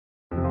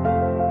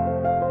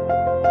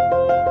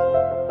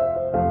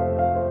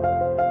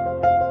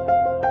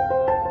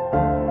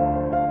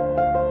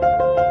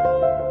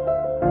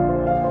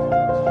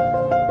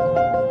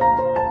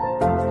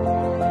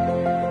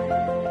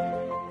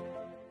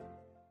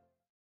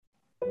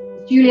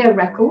Julia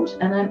Record,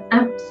 and I'm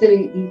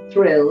absolutely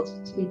thrilled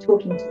to be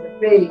talking to the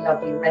really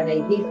lovely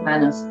Renee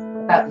Leith-Manus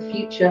about the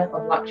future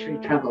of luxury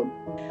travel.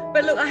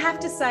 But look, I have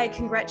to say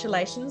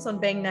congratulations on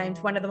being named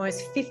one of the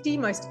 50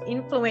 most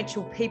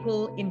influential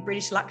people in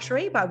British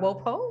luxury by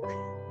Walpole.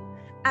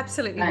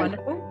 Absolutely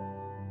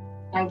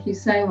wonderful. Thank you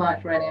so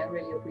much, Renee. I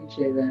really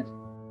appreciate that.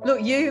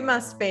 Look, you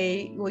must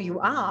be, well, you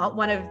are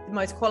one of the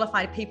most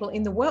qualified people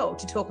in the world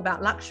to talk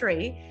about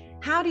luxury.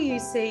 How do you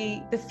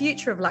see the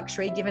future of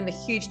luxury given the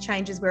huge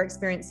changes we're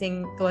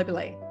experiencing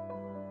globally?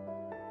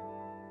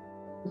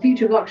 The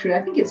future of luxury,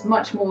 I think it's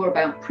much more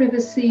about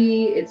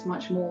privacy, it's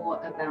much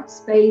more about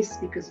space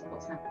because of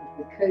what's happened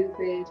with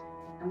COVID.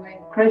 And we're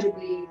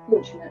incredibly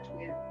fortunate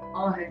with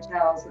our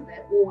hotels that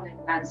they're all in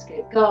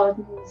landscape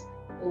gardens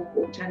or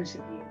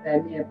alternatively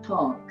they're near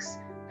parks.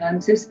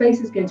 So space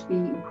is going to be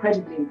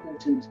incredibly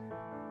important.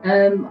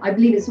 I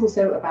believe it's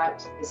also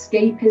about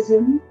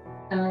escapism.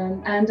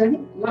 And I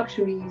think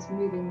luxury is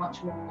moving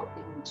much more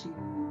into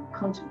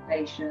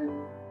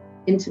contemplation,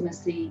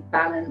 intimacy,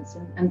 balance,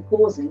 and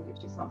pausing,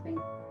 which is something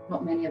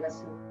not many of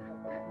us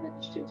have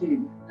managed to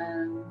do.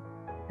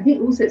 I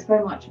think also it's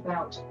very much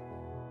about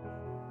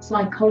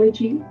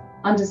psychology,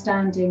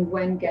 understanding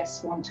when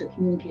guests want to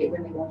communicate,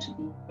 when they want to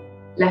be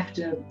left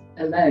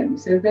alone.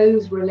 So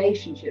those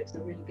relationships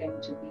are really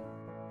going to be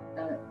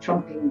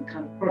trumping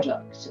kind of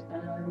product.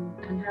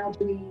 And how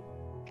do we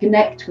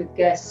connect with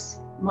guests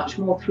much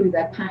more through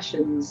their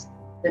passions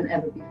than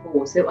ever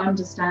before? So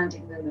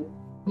understanding them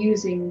and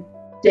using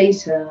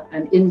data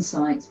and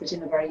insights, but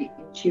in a very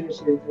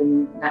intuitive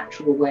and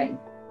natural way.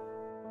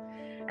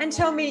 And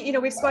tell me,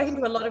 we've spoken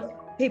to a lot of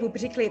people,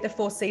 particularly at the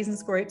Four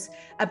Seasons groups,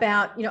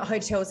 about,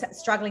 hotels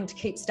struggling to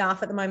keep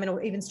staff at the moment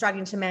or even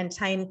struggling to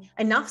maintain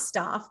enough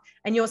staff.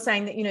 And you're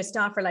saying that,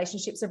 staff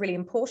relationships are really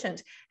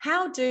important.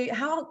 How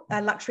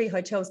are luxury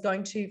hotels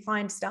going to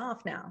find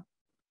staff now?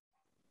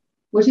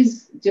 Which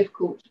is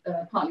difficult,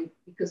 partly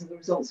because of the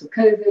results of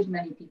COVID.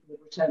 Many people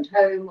have returned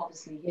home.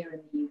 Obviously, here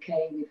in the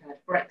UK, we've had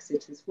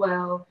Brexit as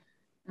well.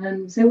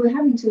 So we're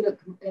having to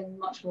look in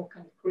much more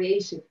kind of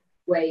creative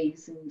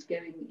ways and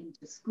going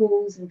into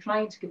schools and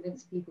trying to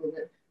convince people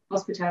that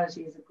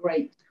hospitality is a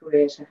great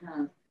career to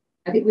have.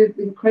 I think we're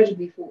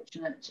incredibly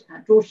fortunate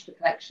at Dorchester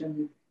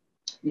Collection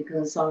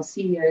because our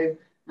CEO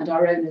and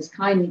our owners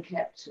kindly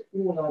kept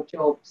all our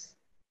jobs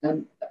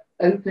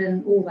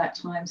open all that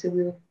time. So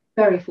we were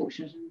very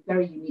fortunate and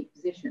very unique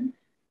position.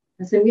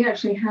 And so we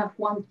actually have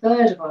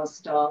 1/3 of our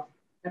staff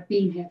have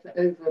been here for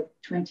over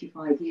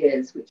 25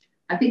 years, which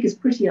I think is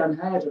pretty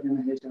unheard of in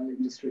the hotel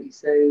industry.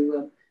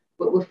 So,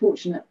 but we're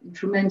fortunate and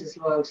tremendous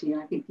loyalty.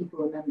 And I think people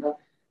remember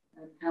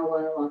how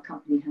well our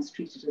company has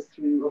treated us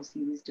through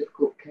obviously these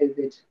difficult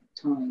COVID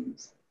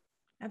times.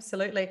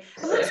 Absolutely.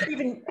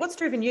 What's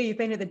driven you? You've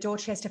been at the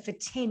Dorchester for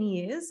 10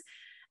 years.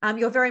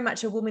 You're very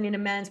much a woman in a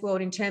man's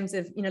world in terms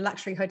of,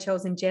 luxury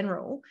hotels in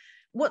general.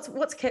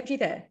 What's kept you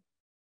there?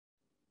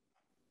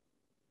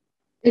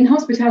 In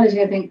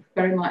hospitality, I think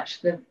very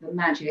much the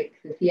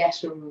magic, the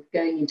theatre of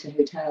going into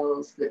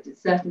hotels, that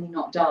it's certainly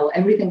not dull.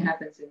 Everything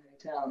happens in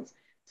hotels.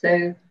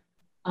 So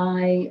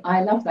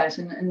I love that.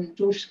 And the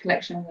Dorchester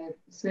Collection, we're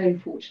so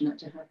fortunate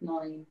to have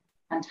 9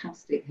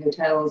 fantastic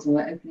hotels, and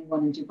we're opening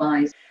one in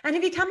Dubai. And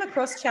have you come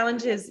across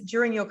challenges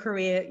during your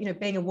career,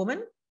 being a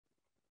woman?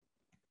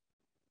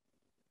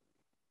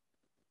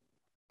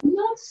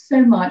 Not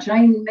so much.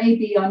 I may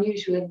be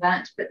unusual in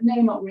that, but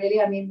no, not really.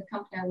 I mean, the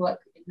company I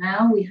work in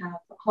now, we have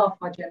half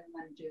our general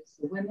managers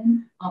are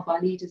women, half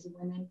our leaders are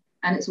women,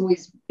 and it's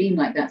always been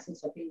like that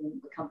since I've been in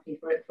the company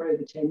for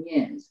over 10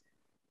 years.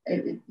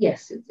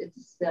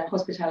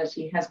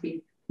 Hospitality has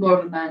been more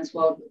of a man's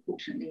world, but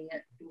fortunately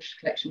at Dorchester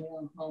Collection, we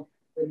are half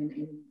women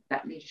in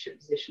that leadership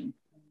position.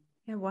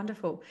 Yeah,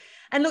 wonderful.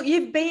 And look,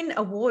 you've been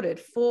awarded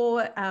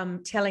for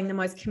telling the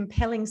most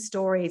compelling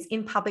stories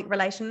in public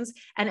relations.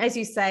 And as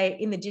you say,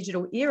 in the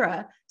digital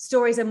era,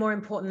 stories are more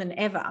important than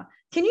ever.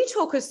 Can you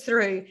talk us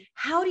through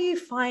how do you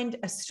find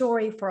a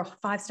story for a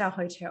 5-star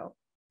hotel?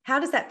 How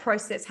does that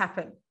process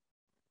happen?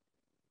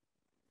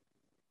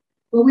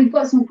 Well, we've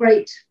got some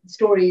great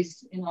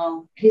stories in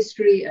our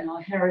history and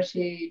our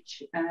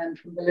heritage and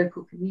from the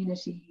local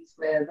communities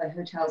where the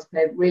hotels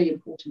play a really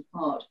important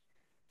part.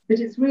 But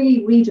it's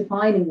really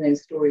redefining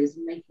those stories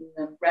and making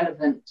them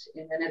relevant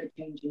in an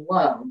ever-changing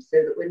world so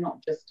that we're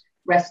not just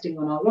resting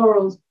on our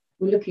laurels.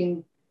 We're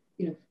looking,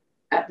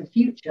 at the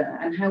future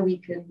and how we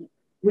can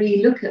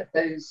re-look at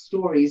those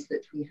stories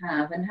that we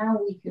have and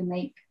how we can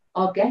make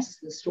our guests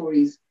the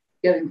stories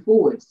going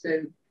forward.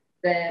 So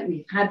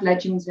we've had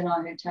legends in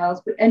our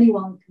hotels, but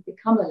anyone can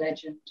become a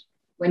legend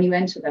when you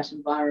enter that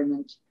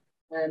environment.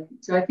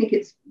 So I think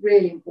it's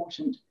really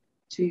important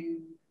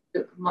to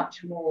look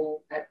much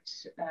more at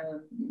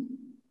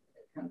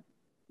kind of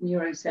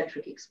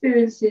neurocentric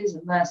experiences,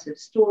 immersive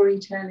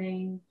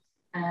storytelling,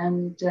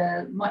 and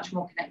much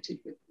more connected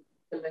with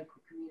the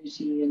local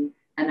community and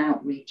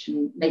outreach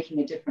and making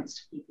a difference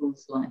to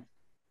people's life.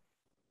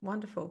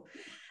 Wonderful.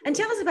 And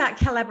tell us about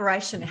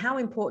collaboration. How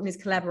important is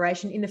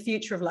collaboration in the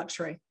future of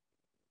luxury?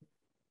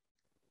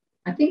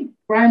 I think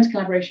brand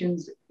collaboration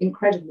is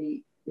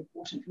incredibly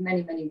important for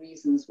many, many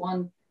reasons.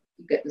 One,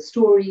 you get the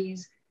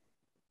stories.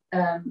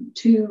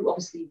 Two,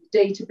 obviously, the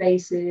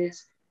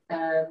databases,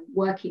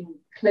 working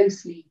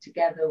closely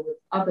together with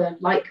other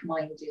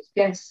like-minded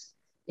guests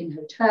in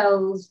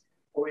hotels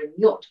or in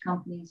yacht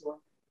companies or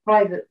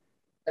private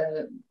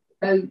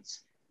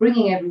boats,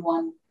 bringing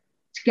everyone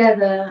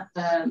together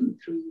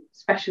through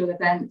special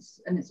events.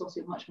 And it's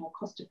also much more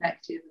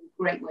cost-effective and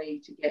a great way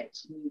to get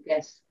new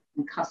guests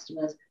and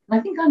customers. And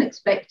I think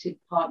unexpected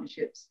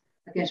partnerships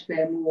are going to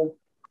play a more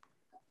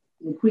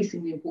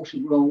increasingly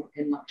important role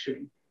in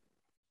luxury.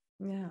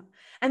 Yeah.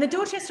 And the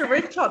Dorchester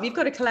rooftop, you've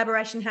got a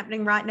collaboration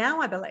happening right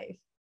now, I believe.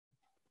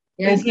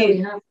 Yes, no, we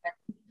have.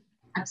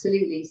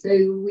 Absolutely.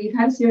 So we've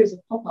had a series of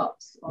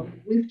pop-ups on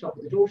the rooftop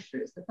of the Dorchester.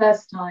 It's the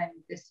first time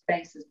this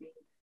space has been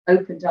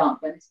opened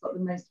up, and it's got the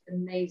most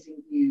amazing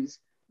views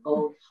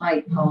of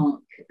Hyde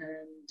Park.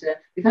 And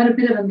we've had a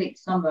bit of a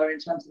mixed summer in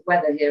terms of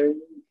weather here in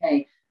the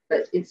UK,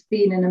 but it's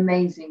been an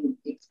amazing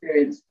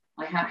experience.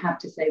 I have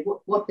to say,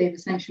 what they've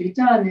essentially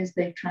done is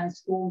they've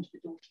transformed the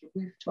Dorchester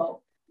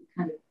rooftop,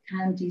 kind of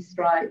candy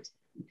striped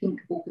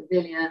pink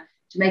bougainvillea,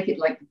 to make it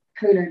like the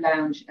Polo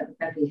Lounge at the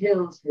Beverly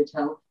Hills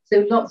Hotel.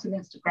 So lots of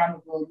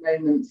Instagrammable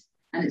moments,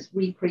 and it's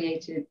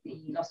recreated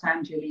the Los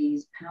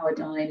Angeles power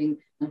dining,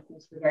 and of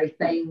course the very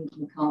famed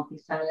McCarthy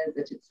salad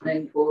that it's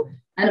known for,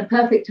 and a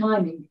perfect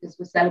timing because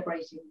we're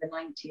celebrating the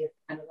 90th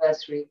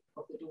anniversary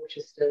of the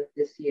Dorchester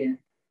this year.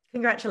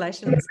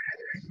 Congratulations.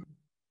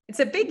 It's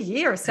a big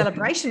year of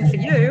celebration for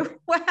you.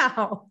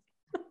 Wow.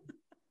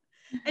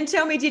 And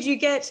tell me, did you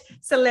get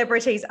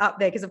celebrities up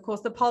there? Because, of course,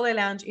 the Polo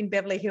Lounge in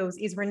Beverly Hills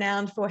is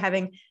renowned for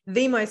having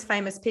the most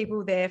famous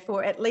people there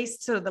for at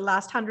least sort of the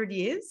last 100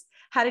 years.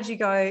 How did you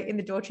go in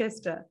the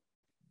Dorchester?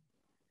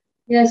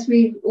 Yes,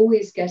 we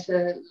always get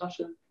a lot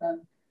of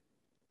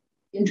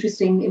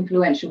interesting,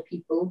 influential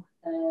people.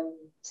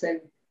 So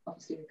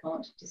obviously we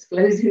can't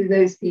disclose who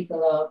those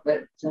people are,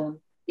 but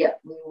yeah,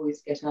 we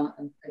always get a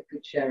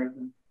good share of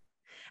them.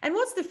 And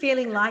what's the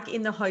feeling like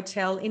in the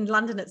hotel in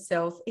London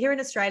itself? Here in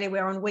Australia,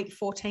 we're on week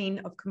 14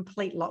 of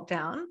complete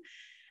lockdown.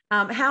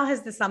 How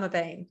has the summer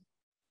been?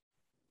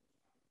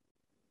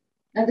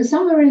 The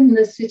summer in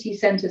the city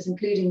centres,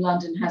 including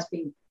London, has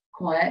been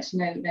quiet,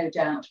 no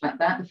doubt about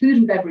that. The food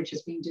and beverage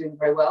has been doing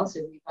very well.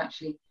 So we've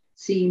actually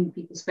seen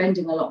people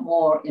spending a lot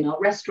more in our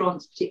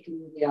restaurants,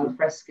 particularly the al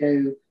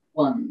fresco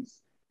ones.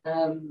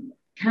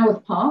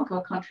 Coworth Park,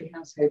 our country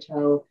house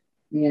hotel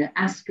near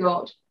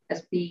Ascot,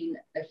 has been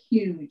a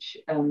huge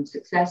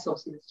success.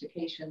 Obviously, the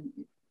staycation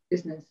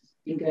business has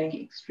been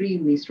going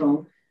extremely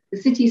strong. The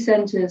city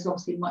centre is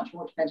obviously much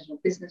more dependent on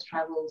business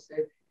travel, so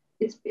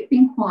it's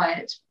been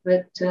quiet,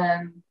 but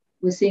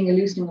we're seeing a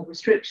loosening of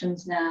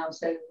restrictions now,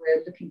 so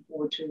we're looking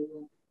forward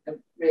to a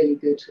really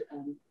good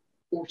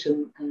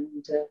autumn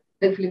and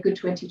hopefully a good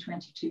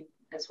 2022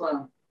 as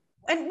well.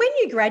 And when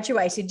you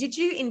graduated, did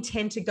you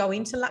intend to go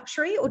into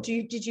luxury, or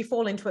did you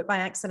fall into it by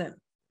accident?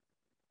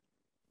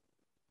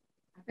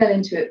 I fell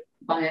into it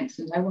by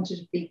accident. I wanted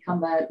to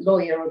become a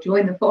lawyer or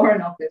join the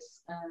Foreign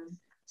Office.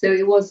 So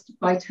it was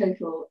by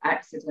total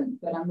accident,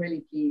 but I'm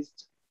really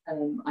pleased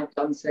I've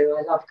done so.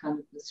 I love kind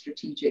of the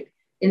strategic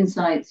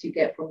insights you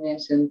get from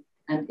it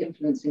and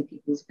influencing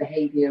people's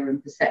behavior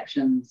and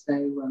perceptions.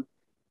 So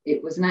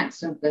it was an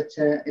accident, but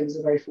it was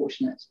a very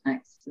fortunate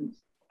accident.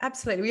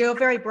 Absolutely. You're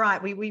very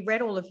bright. We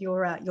read all of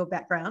your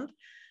background.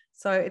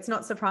 So it's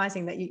not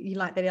surprising that you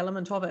like that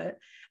element of it.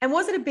 And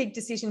was it a big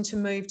decision to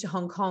move to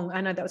Hong Kong?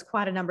 I know that was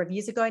quite a number of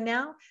years ago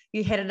now.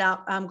 You headed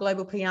up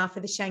global PR for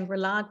the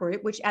Shangri-La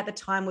Group, which at the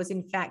time was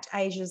in fact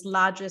Asia's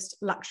largest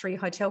luxury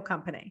hotel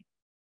company.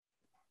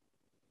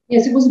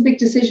 Yes, it was a big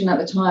decision at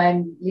the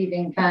time,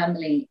 leaving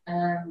family,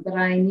 but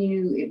I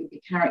knew it would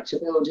be character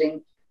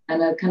building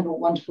and a kind of a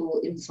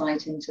wonderful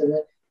insight into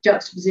the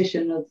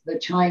juxtaposition of the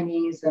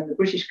Chinese and the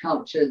British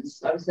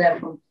cultures. I was there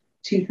from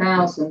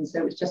 2000, so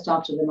it was just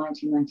after the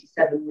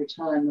 1997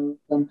 return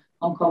of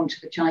Hong Kong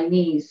to the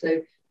Chinese.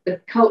 So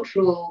the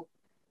cultural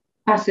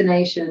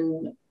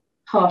fascination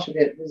part of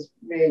it was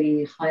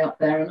really high up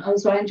there. And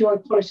also I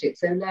enjoyed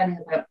politics, so learning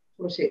about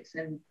politics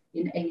in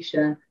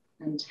Asia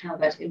and how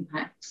that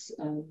impacts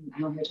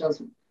how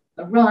hotels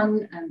are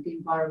run and the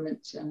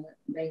environment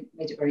made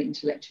it very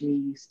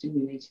intellectually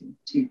stimulating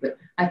too. But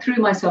I threw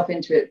myself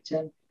into it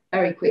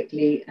very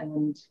quickly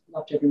and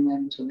loved every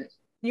moment of it.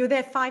 You were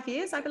there 5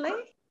 years, I believe?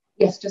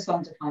 Yes, just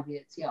under 5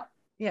 years, yeah.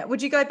 Yeah.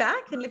 Would you go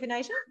back and live in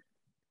Asia?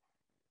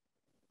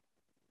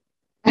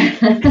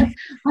 I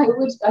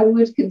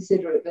would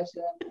consider it,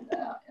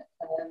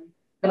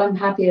 but I'm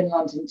happy in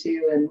London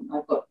too, and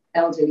I've got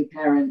elderly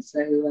parents,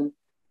 so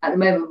at the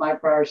moment my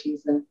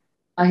priorities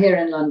are here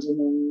in London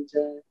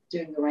and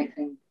doing the right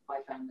thing by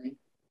family.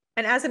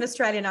 And as an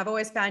Australian, I've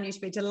always found you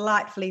to be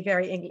delightfully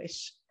very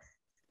English.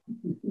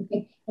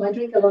 Well, I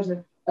drink a lot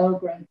of Earl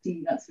Grey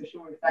tea, that's for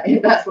sure.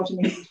 If that's what an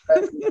English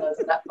person does,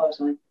 at that part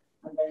I'm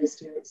very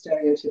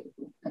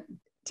stereotypical.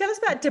 Tell us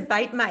about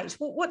Debate Mate.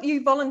 What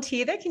you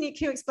volunteer there? Can you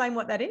explain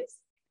what that is?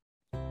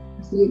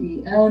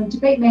 Absolutely.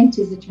 Debate Mate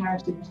is a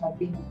charity that I've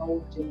been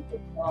involved in for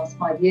the last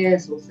 5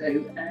 years or so,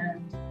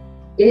 and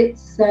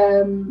It's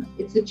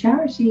a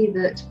charity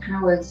that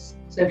powers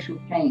social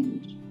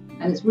change,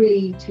 and it's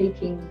really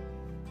taking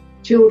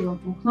children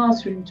from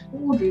classroom to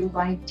boardroom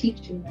by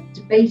teaching them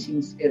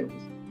debating skills.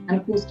 And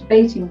of course,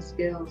 debating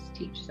skills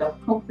teach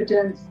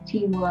self-confidence,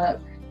 teamwork,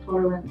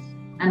 tolerance,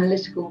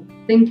 analytical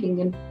thinking.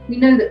 And we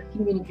know that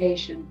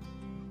communication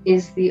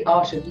is the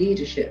art of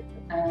leadership.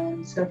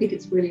 And so I think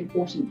it's really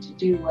important to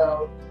do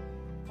well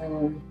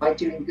by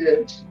doing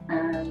good.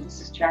 And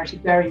this is a charity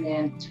very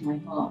near to my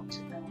heart,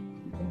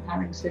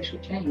 empowering social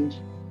change.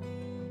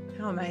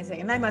 How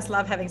amazing. And they must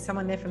love having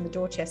someone there from the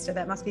Dorchester.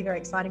 That must be very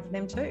exciting for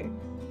them too.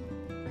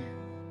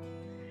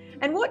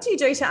 And what do you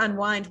do to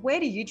unwind?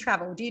 Where do you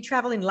travel? Do you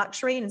travel in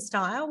luxury and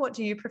style? What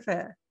do you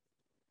prefer?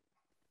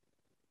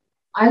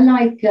 I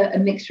like a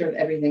mixture of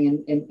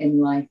everything in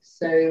life.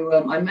 So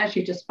I'm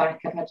actually just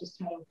back. I've just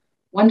had a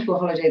wonderful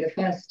holiday. The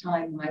first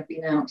time I've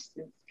been out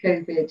since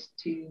COVID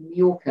to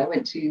Mallorca. I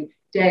went to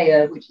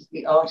Dea, which is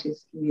the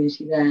artist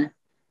community there.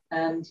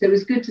 So it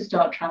was good to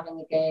start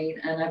traveling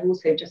again. And I've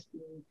also just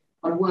been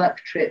on a work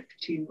trip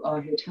to our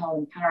hotel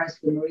in Paris,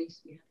 the Meurice.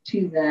 We have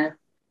two there.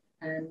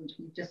 And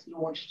we've just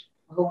launched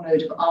a whole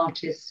load of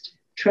artist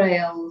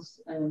trails,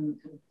 kind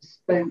of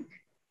bespoke,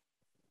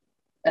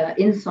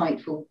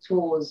 insightful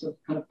tours of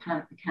kind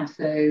of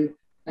Picasso.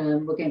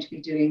 We're going to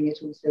be doing it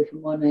also for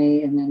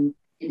Monet, and then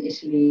in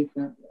Italy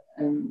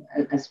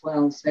as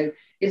well. So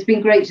it's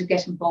been great to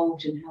get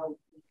involved in how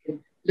we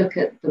can look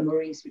at the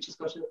Meurice, which has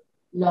got a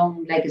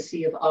long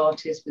legacy of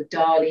artists, with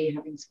Dali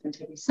having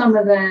spent every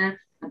summer there,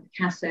 and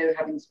Picasso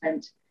having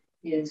spent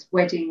his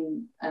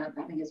wedding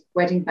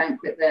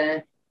banquet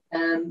there.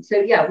 So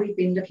yeah, we've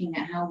been looking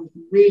at how we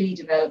can really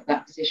develop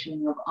that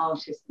positioning of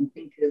artists and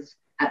thinkers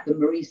at the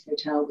Meurice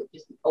Hotel, which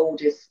is the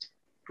oldest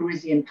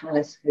Parisian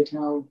palace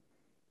hotel.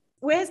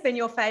 Where's been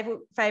your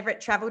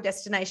favourite travel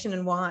destination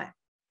and why?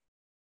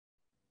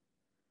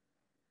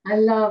 I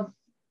love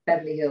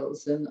Beverly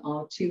Hills and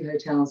our two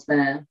hotels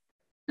there.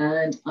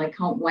 And I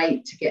can't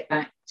wait to get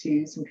back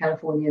to some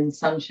Californian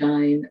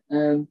sunshine.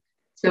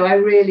 So I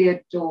really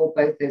adore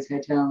both those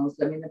hotels.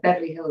 I mean, the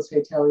Beverly Hills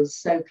Hotel is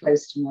so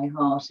close to my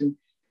heart. And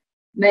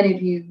many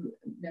of you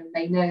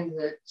may know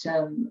that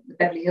the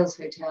Beverly Hills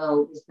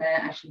Hotel was there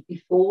actually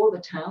before the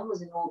town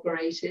was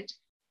inaugurated.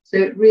 So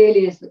it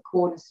really is the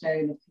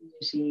cornerstone of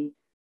community.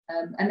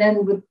 And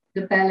then with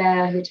the Bel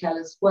Air Hotel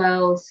as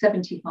well,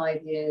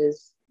 75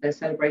 years they're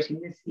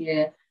celebrating this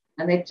year.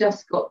 And they've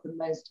just got the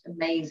most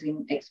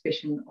amazing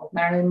exhibition of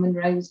Marilyn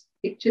Monroe's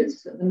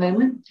pictures at the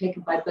moment,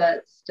 taken by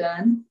Bert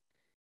Stern.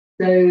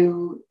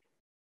 So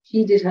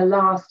she did her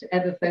last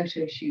ever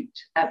photo shoot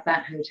at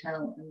that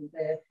hotel, and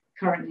they're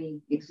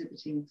currently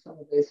exhibiting some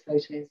of those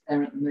photos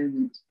there at the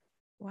moment.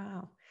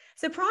 Wow.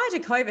 So prior to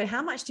COVID,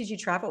 how much did you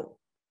travel?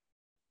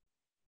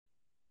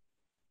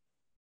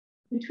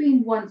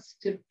 Between once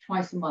to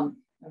twice a month,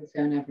 I would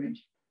say on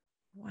average.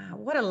 Wow.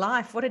 What a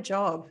life. What a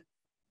job.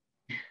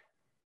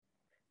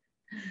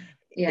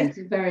 Yeah, it's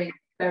very,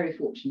 very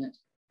fortunate.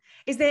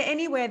 Is there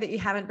anywhere that you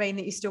haven't been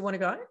that you still want to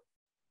go?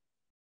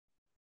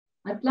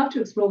 I'd love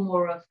to explore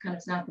more of kind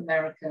of South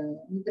America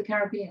and the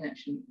Caribbean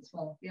actually as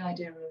well. The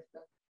idea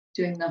of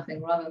doing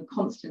nothing rather than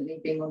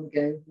constantly being on the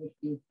go would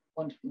be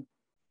wonderful.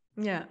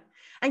 Yeah.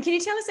 And can you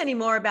tell us any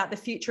more about the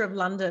future of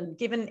London,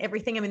 given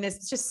everything? I mean,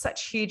 there's just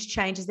such huge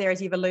changes there,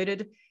 as you've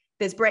alluded.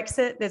 There's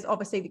Brexit, there's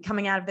obviously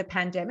coming out of the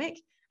pandemic.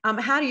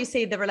 How do you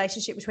see the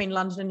relationship between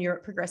London and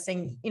Europe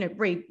progressing,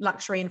 re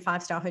luxury and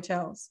five-star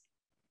hotels?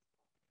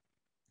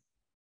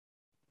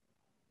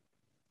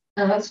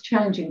 That's a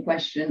challenging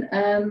question.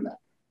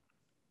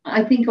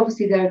 I think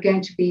obviously there are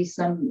going to be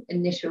some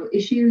initial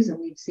issues,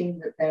 and we've seen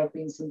that there have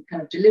been some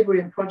kind of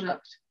delivery and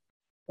product.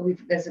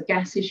 There's a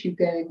gas issue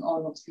going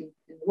on obviously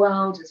in the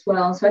world as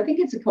well. So I think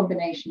it's a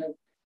combination of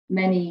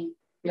many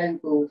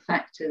global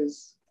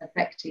factors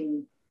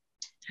affecting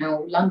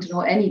how London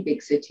or any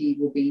big city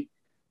will be.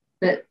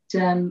 But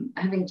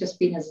having just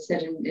been, as I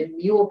said, in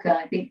Mallorca,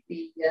 I think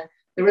the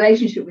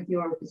relationship with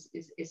Europe is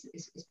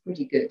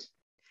pretty good.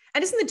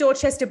 And isn't the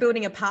Dorchester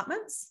building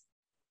apartments?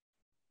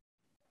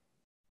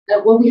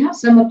 Well, we have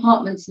some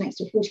apartments next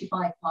to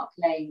 45 Park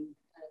Lane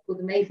called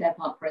the Mayfair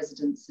Park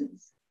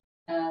Residences.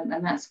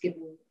 And that's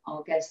given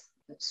our guests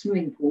a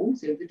swimming pool.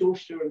 So the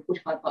Dorchester and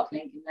 45 Park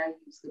Lane can now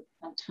use the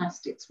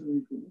fantastic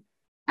swimming pool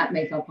at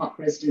Mayfair Park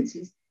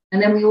Residences.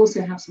 And then we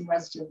also have some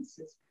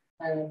residences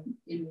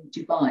in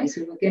Dubai.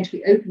 So we're going to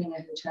be opening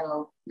a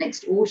hotel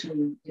next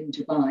autumn in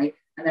Dubai.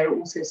 And there are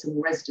also some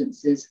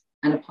residences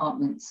and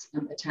apartments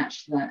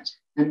attached to that,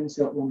 and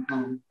also at One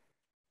Palm.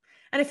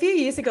 And a few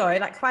years ago,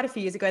 like quite a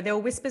few years ago, there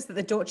were whispers that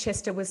the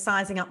Dorchester was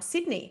sizing up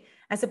Sydney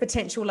as a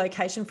potential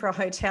location for a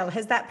hotel.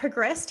 Has that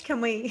progressed? Can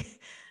we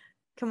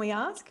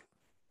ask?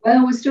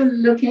 Well, we're still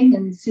looking,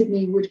 and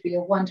Sydney would be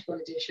a wonderful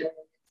addition.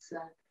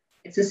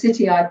 It's a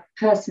city I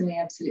personally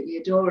absolutely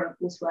adore, and of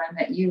course where I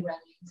met you,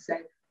 Randy. So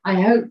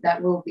I hope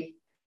that will be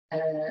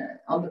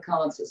on the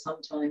cards at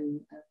some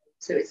time.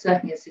 So it's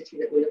certainly a city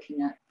that we're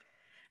looking at.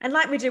 And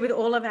like we do with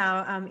all of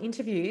our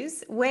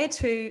interviews, where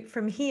to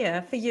from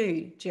here for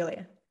you,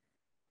 Julia?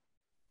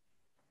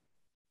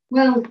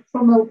 Well,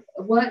 from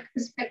a work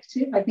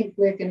perspective, I think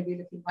we're going to be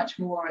looking much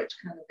more at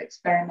kind of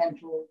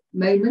experimental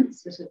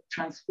moments that are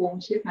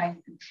transformative, how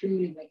you can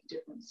truly make a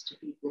difference to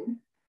people.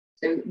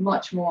 So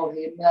much more of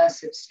the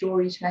immersive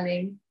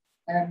storytelling,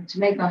 to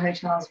make our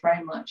hotels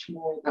very much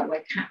more that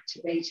we're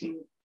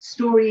captivating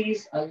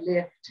stories are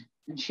lived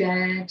and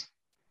shared,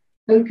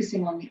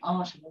 focusing on the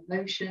art of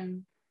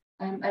emotion,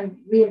 and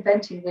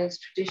reinventing those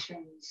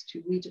traditions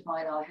to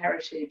redefine our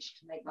heritage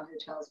to make our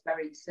hotels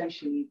very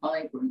socially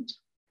vibrant.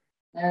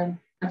 And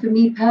for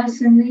me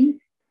personally,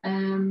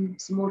 some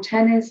more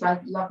tennis.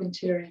 I love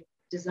interior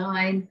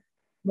design,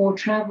 more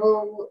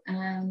travel,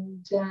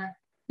 and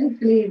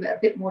hopefully a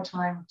bit more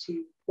time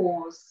to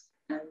pause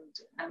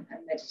and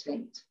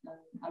meditate.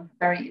 I'm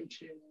very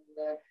interested in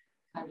the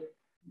kind of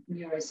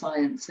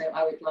neuroscience, so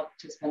I would love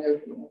to spend a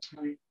little bit more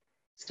time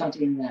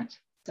studying that.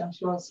 So I'm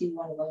sure I'll see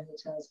one of our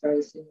hotels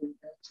very soon.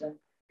 But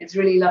it's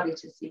really lovely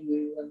to see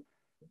you in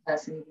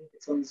person, even if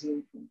it's on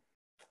Zoom.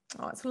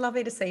 Oh, it's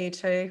lovely to see you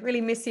too.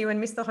 Really miss you and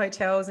miss the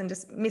hotels and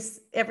just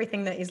miss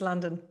everything that is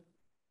London.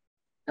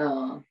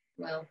 Oh,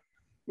 well,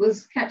 we'll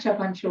catch up,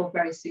 I'm sure,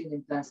 very soon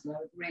in person. I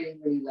would really,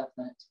 really love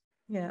that.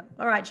 Yeah.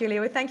 All right, Julia.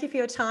 Well, thank you for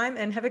your time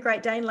and have a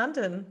great day in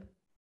London.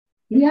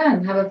 Yeah,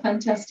 and have a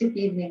fantastic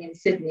evening in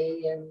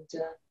Sydney. And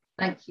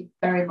thank you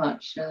very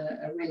much.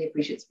 I really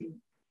appreciate it. It's been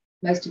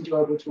most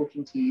enjoyable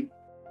talking to you.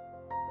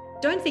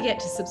 Don't forget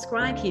to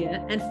subscribe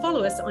here and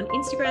follow us on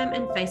Instagram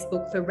and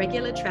Facebook for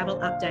regular travel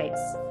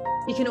updates.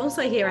 You can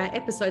also hear our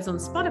episodes on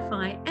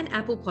Spotify and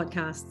Apple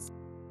Podcasts.